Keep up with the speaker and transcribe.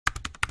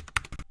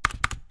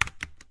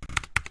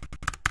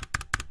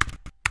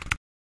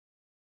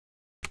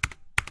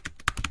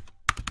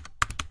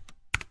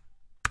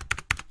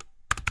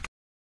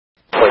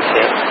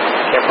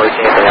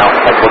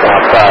looking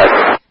outside.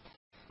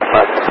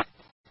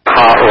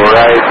 Hot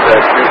right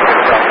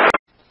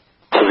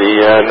to the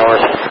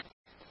north.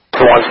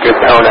 The one's good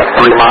tone at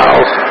 3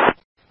 miles.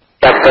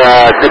 That's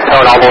good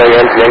tone all the way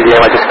into the Indian.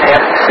 I just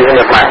can't see it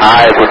with my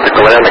eyes with the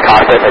glare in the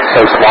cockpit. It's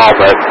so small,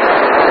 but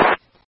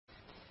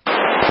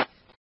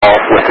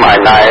with my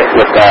night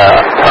with the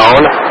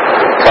tone,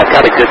 so I've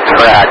got a good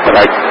track, but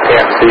I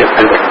can't see it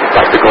through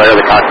the glare of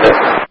the cockpit.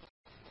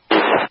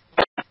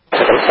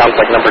 It sounds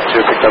like number 2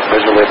 picked up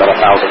visually about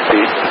 1,000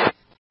 feet.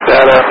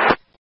 That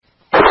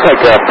looks like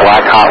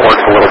black hot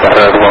works a little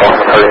better as well on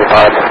the targeting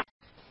pod.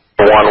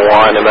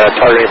 1-1 in the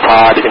targeting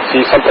pod. You can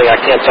see something. I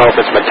can't tell if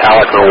it's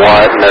metallic or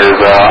what. And there's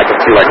I can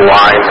see like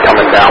lines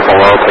coming down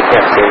below, but I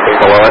can't see anything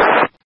below it.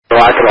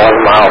 Black at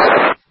 11 miles.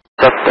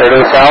 Up there to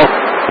the south.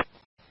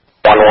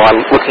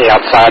 1-1. Looking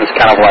outside, it's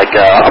kind of like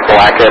a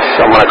blackish.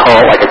 I'm gonna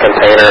call it like a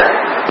container.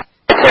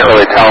 I can't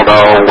really tell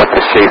though what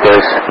the shape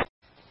is.